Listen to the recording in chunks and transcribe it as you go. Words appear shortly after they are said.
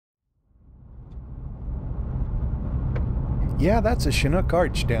Yeah, that's a Chinook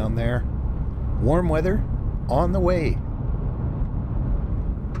arch down there. Warm weather on the way.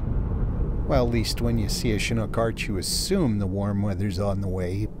 Well, at least when you see a Chinook arch, you assume the warm weather's on the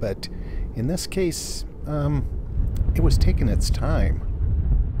way, but in this case, it was taking its time.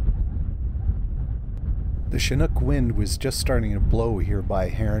 The Chinook wind was just starting to blow here by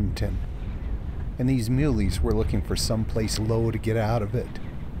Harrington, and these muleys were looking for some place low to get out of it.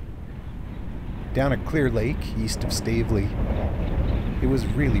 Down at Clear Lake, east of Staveley, it was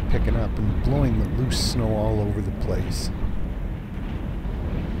really picking up and blowing the loose snow all over the place.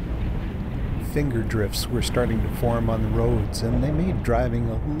 Finger drifts were starting to form on the roads, and they made driving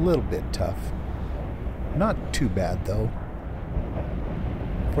a little bit tough. Not too bad, though.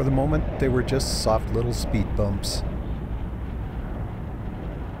 For the moment, they were just soft little speed bumps.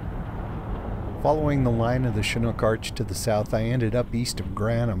 Following the line of the Chinook Arch to the south, I ended up east of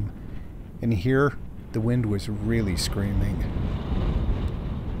Granham, and here the wind was really screaming.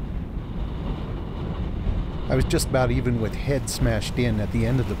 I was just about even with head smashed in at the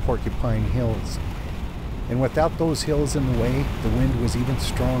end of the Porcupine Hills, and without those hills in the way, the wind was even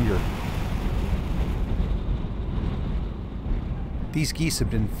stronger. These geese had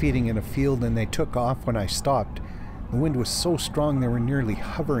been feeding in a field and they took off when I stopped. The wind was so strong they were nearly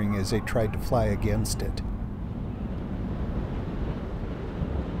hovering as they tried to fly against it.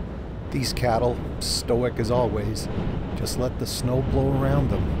 These cattle, stoic as always, just let the snow blow around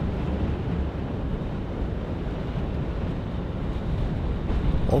them.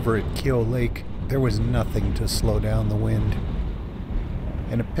 Over at Keogh Lake, there was nothing to slow down the wind,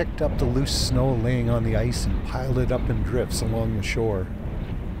 and it picked up the loose snow laying on the ice and piled it up in drifts along the shore.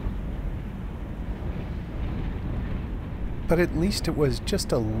 But at least it was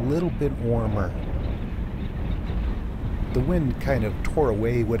just a little bit warmer. The wind kind of tore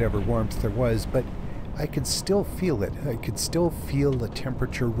away whatever warmth there was, but I could still feel it. I could still feel the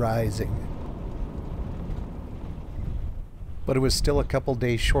temperature rising. But it was still a couple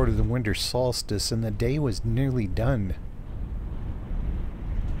days short of the winter solstice, and the day was nearly done.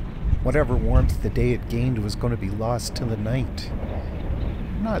 Whatever warmth the day had gained was going to be lost to the night.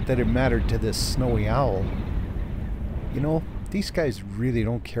 Not that it mattered to this snowy owl. You know, these guys really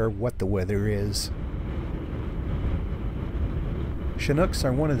don't care what the weather is. Chinooks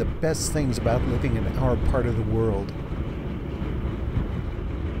are one of the best things about living in our part of the world.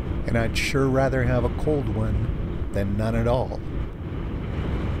 And I'd sure rather have a cold one than none at all.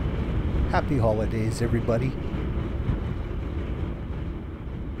 Happy holidays, everybody.